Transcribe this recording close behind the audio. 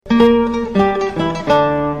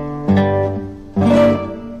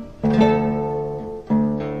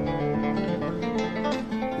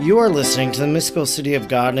are listening to the Mystical City of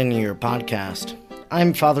God in a Year podcast.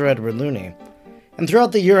 I'm Father Edward Looney, and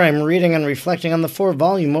throughout the year I'm reading and reflecting on the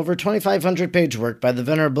 4-volume, over 2,500-page work by the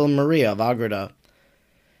Venerable Maria of Agreda.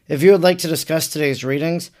 If you would like to discuss today's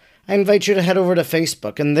readings, I invite you to head over to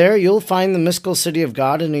Facebook, and there you'll find the Mystical City of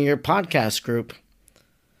God in a Year podcast group.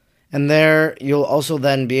 And there you'll also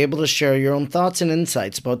then be able to share your own thoughts and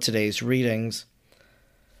insights about today's readings.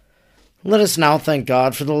 Let us now thank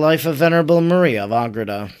God for the life of Venerable Maria of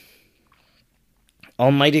Agreda.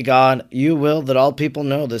 Almighty God, you will that all people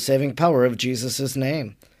know the saving power of Jesus'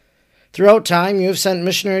 name. Throughout time, you have sent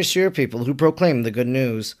missionaries to your people who proclaim the good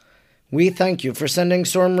news. We thank you for sending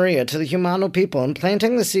Sor Maria to the Humano people and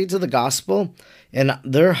planting the seeds of the gospel in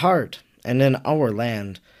their heart and in our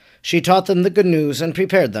land. She taught them the good news and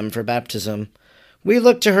prepared them for baptism. We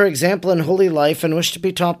look to her example in holy life and wish to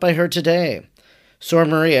be taught by her today. Sor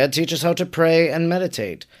Maria, teach us how to pray and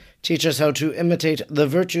meditate. Teach us how to imitate the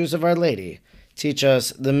virtues of Our Lady. Teach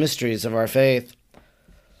us the mysteries of our faith.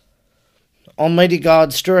 Almighty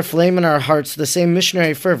God, stir aflame in our hearts the same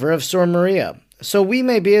missionary fervor of Sor Maria, so we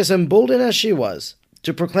may be as emboldened as she was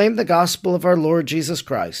to proclaim the gospel of our Lord Jesus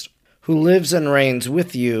Christ, who lives and reigns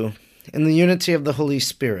with you in the unity of the Holy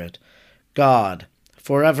Spirit, God,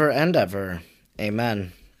 forever and ever.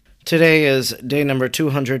 Amen. Today is day number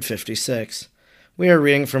 256. We are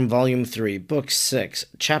reading from Volume 3, Book 6,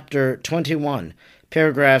 Chapter 21,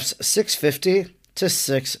 paragraphs 650 to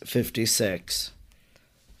 656.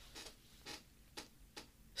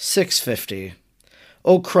 650.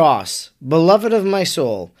 O cross, beloved of my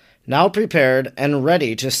soul, now prepared and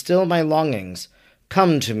ready to still my longings,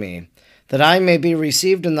 come to me, that I may be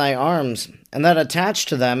received in thy arms, and that attached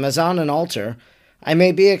to them as on an altar, I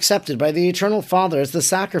may be accepted by the Eternal Father as the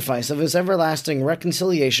sacrifice of his everlasting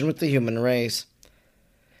reconciliation with the human race.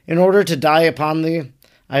 In order to die upon thee,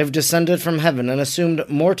 I have descended from heaven and assumed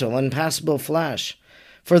mortal and passible flesh.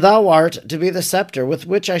 For thou art to be the scepter with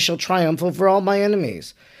which I shall triumph over all my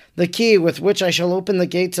enemies, the key with which I shall open the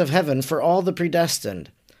gates of heaven for all the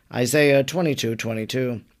predestined. Isaiah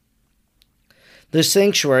 22:22. The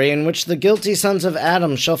sanctuary in which the guilty sons of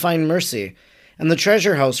Adam shall find mercy, and the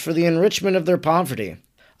treasure house for the enrichment of their poverty.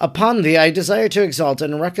 Upon thee I desire to exalt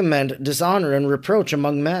and recommend dishonor and reproach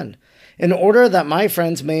among men, in order that my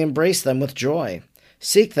friends may embrace them with joy,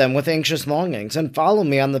 seek them with anxious longings, and follow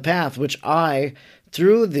me on the path which I,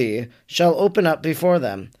 through thee, shall open up before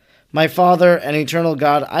them. My Father and eternal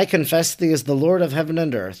God, I confess thee as the Lord of heaven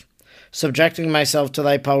and earth, subjecting myself to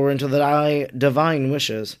thy power and to thy divine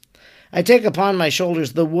wishes. I take upon my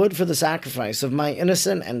shoulders the wood for the sacrifice of my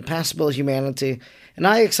innocent and passible humanity, and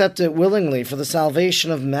I accept it willingly for the salvation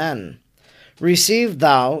of men. Receive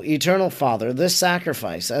thou, eternal Father, this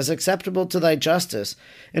sacrifice as acceptable to thy justice,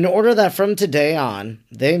 in order that from today on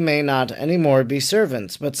they may not any more be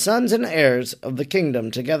servants, but sons and heirs of the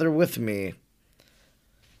kingdom together with me.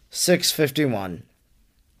 651.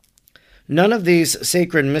 None of these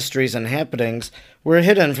sacred mysteries and happenings were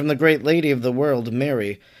hidden from the great Lady of the world,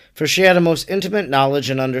 Mary, for she had a most intimate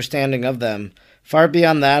knowledge and understanding of them, far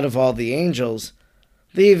beyond that of all the angels.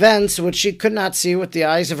 The events which she could not see with the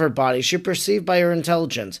eyes of her body she perceived by her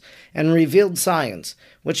intelligence and revealed science,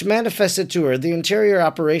 which manifested to her the interior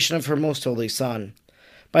operation of her most holy Son.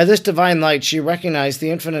 By this divine light she recognized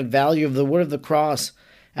the infinite value of the wood of the cross,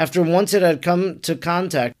 after once it had come to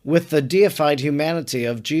contact with the deified humanity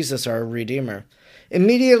of Jesus our Redeemer.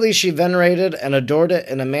 Immediately she venerated and adored it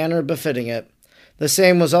in a manner befitting it. The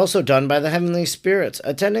same was also done by the heavenly spirits,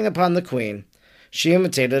 attending upon the Queen. She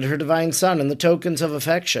imitated her divine Son in the tokens of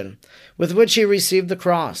affection, with which he received the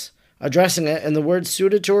cross, addressing it in the words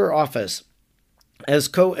suited to her office, as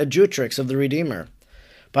coadjutrix of the Redeemer.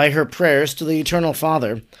 By her prayers to the Eternal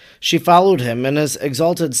Father, she followed him in his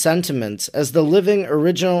exalted sentiments as the living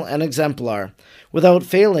original and exemplar, without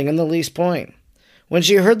failing in the least point. When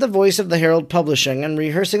she heard the voice of the herald publishing and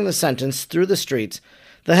rehearsing the sentence through the streets,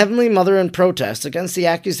 the Heavenly Mother, in protest against the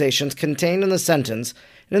accusations contained in the sentence,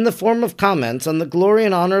 and in the form of comments on the glory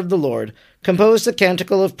and honor of the Lord, composed a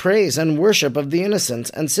canticle of praise and worship of the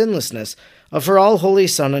innocence and sinlessness of her all-holy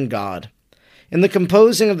Son and God. In the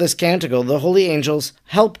composing of this canticle, the holy angels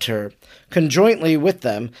helped her. Conjointly with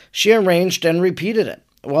them, she arranged and repeated it,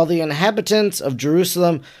 while the inhabitants of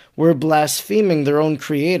Jerusalem were blaspheming their own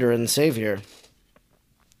Creator and Savior.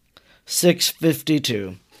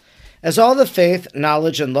 652. As all the faith,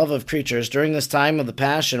 knowledge, and love of creatures during this time of the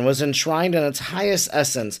Passion was enshrined in its highest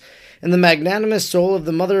essence in the magnanimous soul of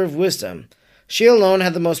the Mother of Wisdom, she alone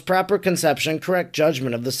had the most proper conception and correct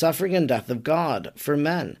judgment of the suffering and death of God for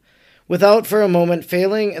men, without for a moment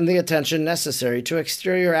failing in the attention necessary to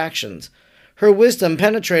exterior actions. Her wisdom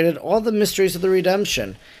penetrated all the mysteries of the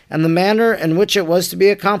redemption, and the manner in which it was to be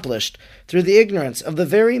accomplished, through the ignorance of the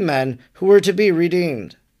very men who were to be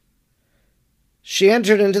redeemed. She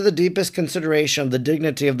entered into the deepest consideration of the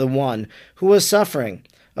dignity of the one who was suffering,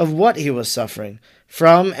 of what he was suffering,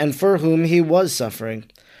 from and for whom he was suffering,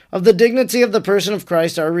 of the dignity of the person of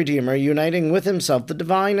Christ our Redeemer, uniting with himself the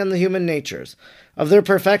divine and the human natures, of their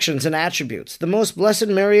perfections and attributes. The most blessed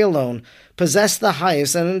Mary alone possessed the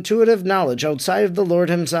highest and intuitive knowledge outside of the Lord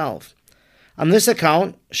himself. On this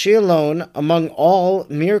account, she alone, among all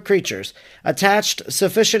mere creatures, attached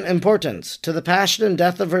sufficient importance to the passion and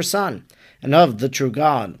death of her Son, and of the true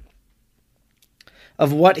God.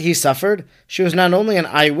 Of what he suffered, she was not only an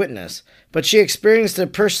eyewitness, but she experienced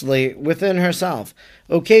it personally within herself,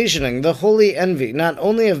 occasioning the holy envy not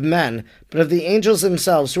only of men, but of the angels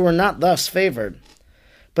themselves, who were not thus favored.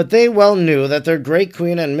 But they well knew that their great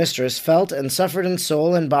queen and mistress felt and suffered in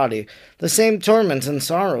soul and body the same torments and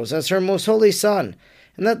sorrows as her most holy Son,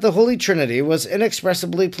 and that the Holy Trinity was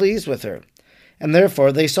inexpressibly pleased with her. And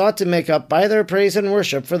therefore they sought to make up by their praise and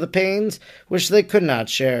worship for the pains which they could not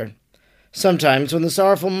share. Sometimes, when the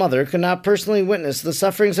sorrowful mother could not personally witness the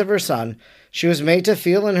sufferings of her Son, she was made to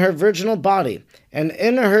feel in her virginal body and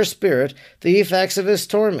in her spirit the effects of his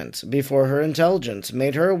torments, before her intelligence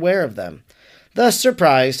made her aware of them. Thus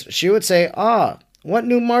surprised, she would say, "Ah, what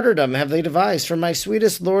new martyrdom have they devised for my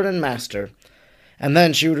sweetest Lord and Master?" And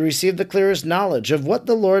then she would receive the clearest knowledge of what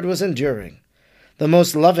the Lord was enduring. The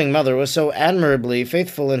most loving mother was so admirably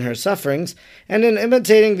faithful in her sufferings, and in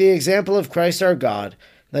imitating the example of Christ our God,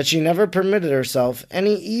 that she never permitted herself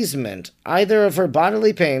any easement either of her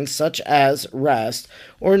bodily pains, such as rest,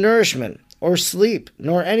 or nourishment, or sleep,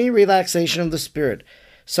 nor any relaxation of the spirit,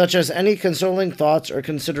 such as any consoling thoughts or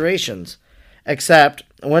considerations, except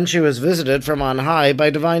when she was visited from on high by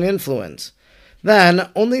divine influence. Then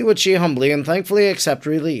only would she humbly and thankfully accept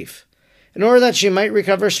relief, in order that she might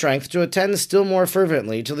recover strength to attend still more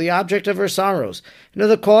fervently to the object of her sorrows and to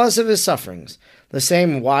the cause of his sufferings. The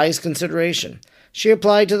same wise consideration she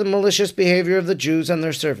applied to the malicious behavior of the Jews and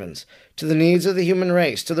their servants, to the needs of the human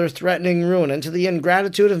race, to their threatening ruin, and to the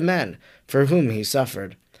ingratitude of men for whom he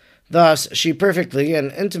suffered. Thus she perfectly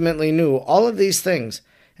and intimately knew all of these things,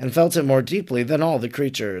 and felt it more deeply than all the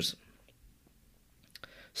creatures.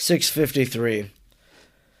 653.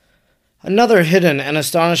 Another hidden and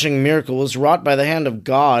astonishing miracle was wrought by the hand of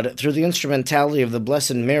God through the instrumentality of the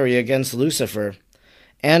Blessed Mary against Lucifer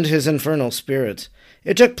and his infernal spirits.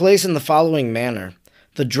 It took place in the following manner.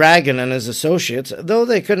 The dragon and his associates, though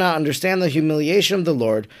they could not understand the humiliation of the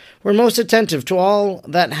Lord, were most attentive to all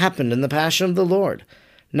that happened in the passion of the Lord.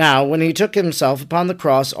 Now, when he took himself upon the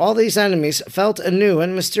cross, all these enemies felt a new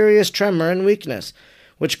and mysterious tremor and weakness,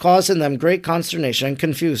 which caused in them great consternation and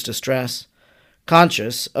confused distress.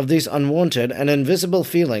 Conscious of these unwonted and invisible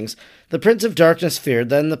feelings, the Prince of Darkness feared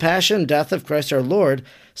that in the passion and death of Christ our Lord,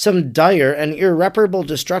 some dire and irreparable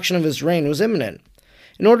destruction of his reign was imminent.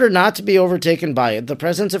 In order not to be overtaken by it, the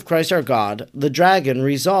presence of Christ our God, the dragon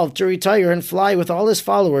resolved to retire and fly with all his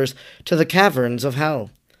followers to the caverns of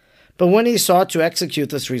hell. But when he sought to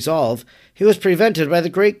execute this resolve, he was prevented by the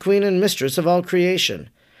great Queen and Mistress of all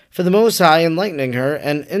creation, for the Most High enlightening her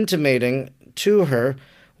and intimating to her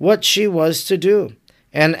what she was to do,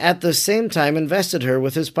 and at the same time invested her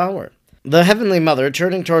with his power. The Heavenly Mother,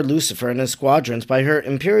 turning toward Lucifer and his squadrons by her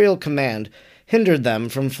imperial command, hindered them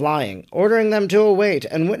from flying, ordering them to await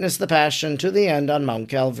and witness the passion to the end on Mount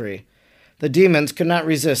Calvary. The demons could not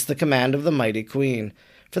resist the command of the mighty Queen,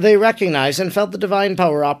 for they recognized and felt the divine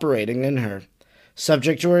power operating in her.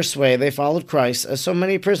 Subject to her sway, they followed Christ as so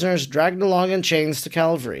many prisoners dragged along in chains to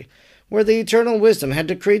Calvary, where the eternal wisdom had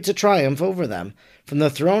decreed to triumph over them from the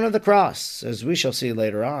throne of the cross, as we shall see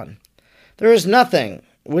later on. There is nothing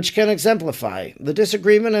which can exemplify the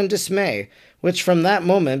disagreement and dismay which from that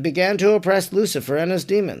moment began to oppress Lucifer and his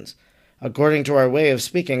demons. According to our way of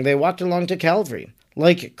speaking, they walked along to Calvary,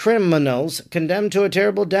 like criminals condemned to a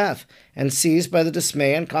terrible death, and seized by the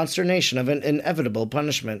dismay and consternation of an inevitable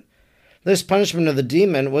punishment. This punishment of the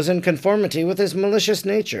demon was in conformity with his malicious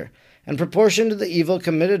nature, and proportioned to the evil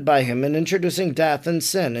committed by him in introducing death and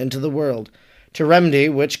sin into the world, to remedy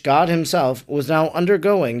which God himself was now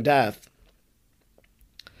undergoing death.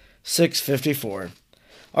 654.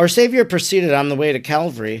 Our Savior proceeded on the way to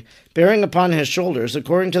Calvary, bearing upon his shoulders,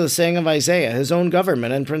 according to the saying of Isaiah, his own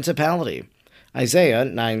government and principality, Isaiah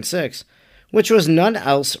 9:6, which was none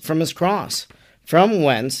else from his cross, from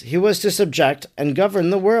whence he was to subject and govern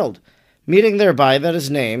the world, meeting thereby that his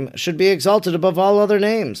name should be exalted above all other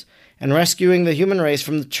names, and rescuing the human race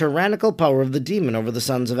from the tyrannical power of the demon over the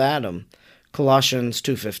sons of Adam. Colossians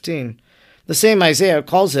 2:15. The same Isaiah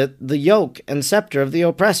calls it the yoke and scepter of the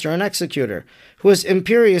oppressor and executor, who is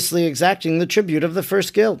imperiously exacting the tribute of the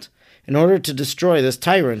first guilt, in order to destroy this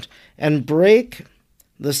tyrant and break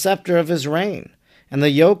the scepter of his reign and the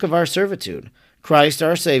yoke of our servitude. Christ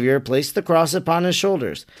our Savior placed the cross upon his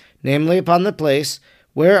shoulders, namely upon the place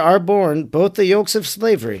where are borne both the yokes of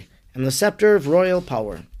slavery and the scepter of royal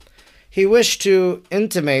power. He wished to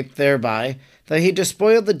intimate thereby that he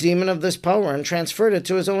despoiled the demon of this power and transferred it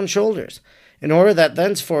to his own shoulders, in order that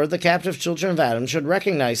thenceforth the captive children of Adam should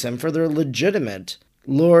recognize him for their legitimate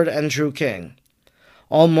Lord and true King.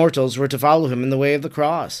 All mortals were to follow him in the way of the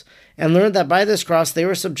cross, and learn that by this cross they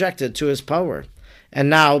were subjected to his power, and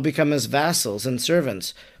now become his vassals and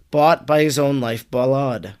servants, bought by his own life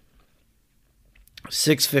blood.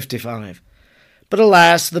 655. But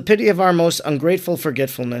alas, the pity of our most ungrateful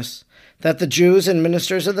forgetfulness, that the Jews and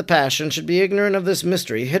ministers of the Passion should be ignorant of this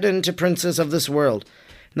mystery hidden to princes of this world,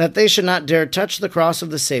 and that they should not dare touch the cross of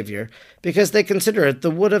the Savior, because they consider it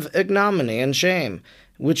the wood of ignominy and shame,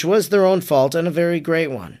 which was their own fault and a very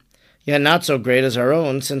great one. Yet not so great as our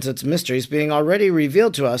own, since its mysteries being already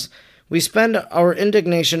revealed to us, we spend our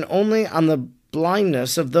indignation only on the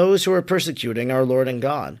blindness of those who are persecuting our Lord and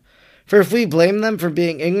God. For if we blame them for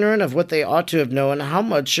being ignorant of what they ought to have known, how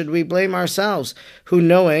much should we blame ourselves, who,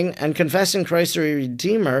 knowing and confessing Christ the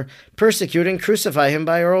Redeemer, persecute and crucify him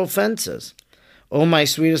by our offenses? O my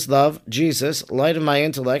sweetest love, Jesus, light of my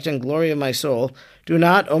intellect and glory of my soul, do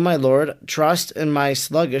not, O my Lord, trust in my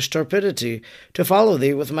sluggish torpidity to follow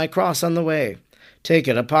thee with my cross on the way. Take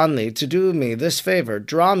it upon thee to do me this favor,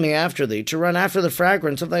 draw me after thee, to run after the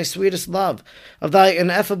fragrance of thy sweetest love, of thy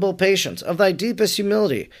ineffable patience, of thy deepest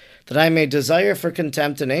humility, that I may desire for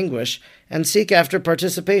contempt and anguish, and seek after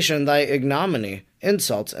participation in thy ignominy,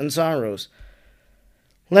 insults, and sorrows.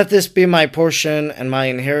 Let this be my portion and my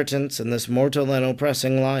inheritance in this mortal and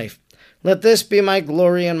oppressing life. Let this be my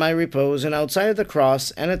glory and my repose, and outside of the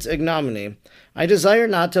cross and its ignominy, I desire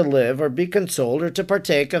not to live or be consoled or to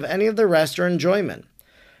partake of any of the rest or enjoyment.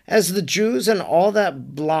 As the Jews and all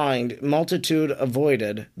that blind multitude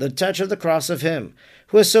avoided the touch of the cross of him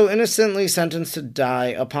who was so innocently sentenced to die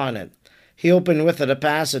upon it, he opened with it a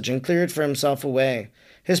passage and cleared for himself a way.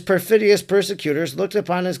 His perfidious persecutors looked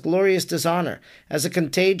upon his glorious dishonor as a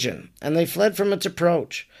contagion, and they fled from its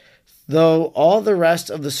approach, though all the rest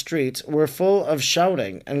of the streets were full of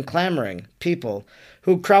shouting and clamoring people,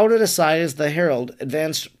 who crowded aside as the herald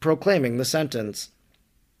advanced proclaiming the sentence.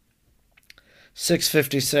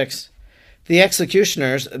 656. The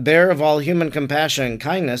executioners, bare of all human compassion and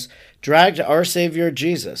kindness, dragged our Savior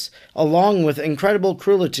Jesus, along with incredible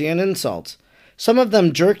cruelty and insults. Some of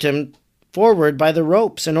them jerked him forward by the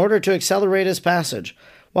ropes in order to accelerate his passage,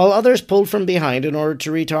 while others pulled from behind in order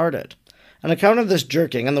to retard it. On account of this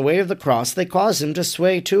jerking and the weight of the cross, they caused him to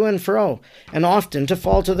sway to and fro, and often to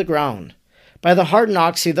fall to the ground. By the hard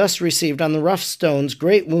knocks he thus received on the rough stones,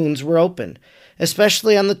 great wounds were opened,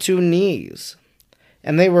 especially on the two knees,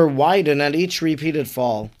 and they were widened at each repeated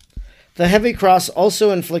fall. The heavy cross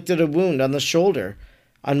also inflicted a wound on the shoulder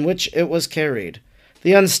on which it was carried.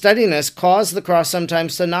 The unsteadiness caused the cross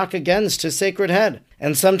sometimes to knock against his sacred head,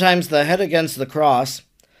 and sometimes the head against the cross.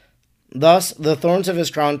 Thus the thorns of his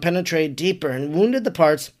crown penetrated deeper and wounded the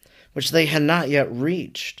parts which they had not yet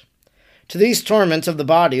reached. To these torments of the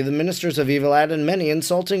body the ministers of evil added many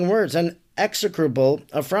insulting words and execrable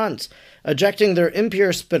affronts, ejecting their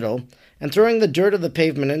impure spittle and throwing the dirt of the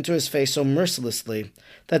pavement into his face so mercilessly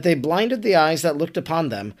that they blinded the eyes that looked upon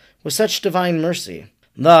them with such divine mercy.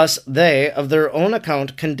 Thus they, of their own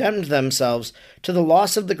account, condemned themselves to the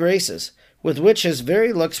loss of the graces with which his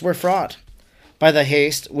very looks were fraught. By the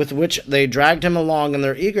haste with which they dragged him along in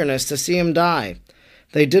their eagerness to see him die,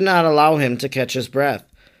 they did not allow him to catch his breath.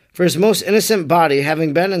 For his most innocent body,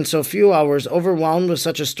 having been in so few hours overwhelmed with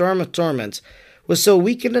such a storm of torments, was so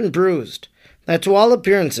weakened and bruised, that to all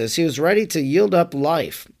appearances he was ready to yield up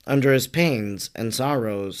life under his pains and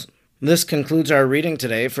sorrows. This concludes our reading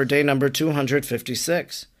today for day number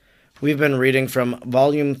 256. We've been reading from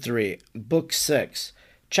Volume 3, Book 6,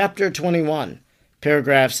 Chapter 21,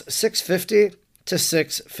 paragraphs 650 to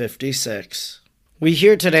 656. We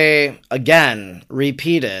hear today, again,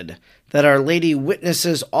 repeated, that Our Lady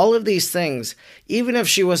witnesses all of these things, even if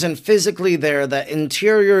she wasn't physically there, that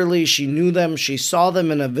interiorly she knew them, she saw them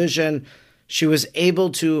in a vision, she was able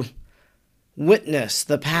to witness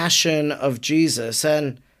the passion of Jesus,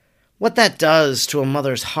 and what that does to a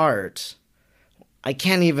mother's heart. I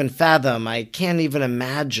can't even fathom, I can't even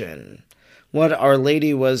imagine what Our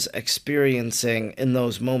Lady was experiencing in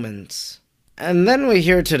those moments. And then we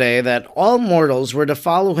hear today that all mortals were to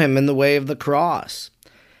follow him in the way of the cross.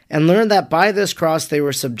 and learned that by this cross they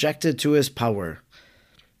were subjected to his power,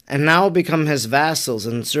 and now become his vassals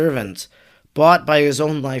and servants, bought by his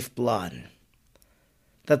own lifeblood.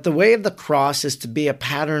 That the way of the cross is to be a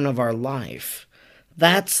pattern of our life.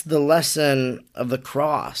 That's the lesson of the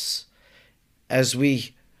cross. As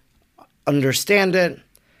we understand it,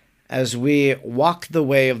 as we walk the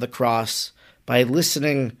way of the cross by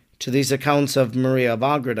listening to these accounts of Maria of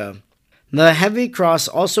Agreda. The heavy cross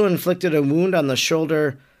also inflicted a wound on the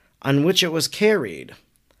shoulder on which it was carried.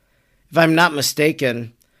 If I'm not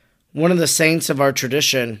mistaken, one of the saints of our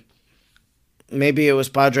tradition, maybe it was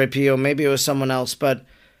Padre Pio, maybe it was someone else, but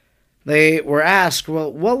they were asked,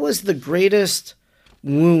 well, what was the greatest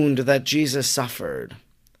wound that Jesus suffered?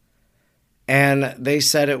 And they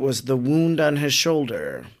said it was the wound on his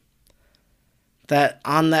shoulder. That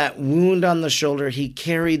on that wound on the shoulder, he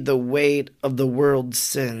carried the weight of the world's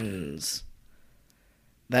sins.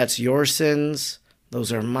 That's your sins.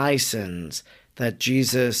 Those are my sins that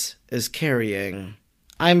Jesus is carrying.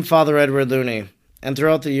 I'm Father Edward Looney, and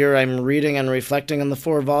throughout the year I'm reading and reflecting on the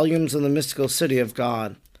 4 volumes of the Mystical City of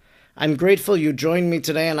God. I'm grateful you joined me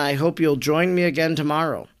today, and I hope you'll join me again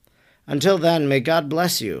tomorrow. Until then, may God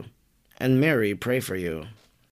bless you, and Mary pray for you.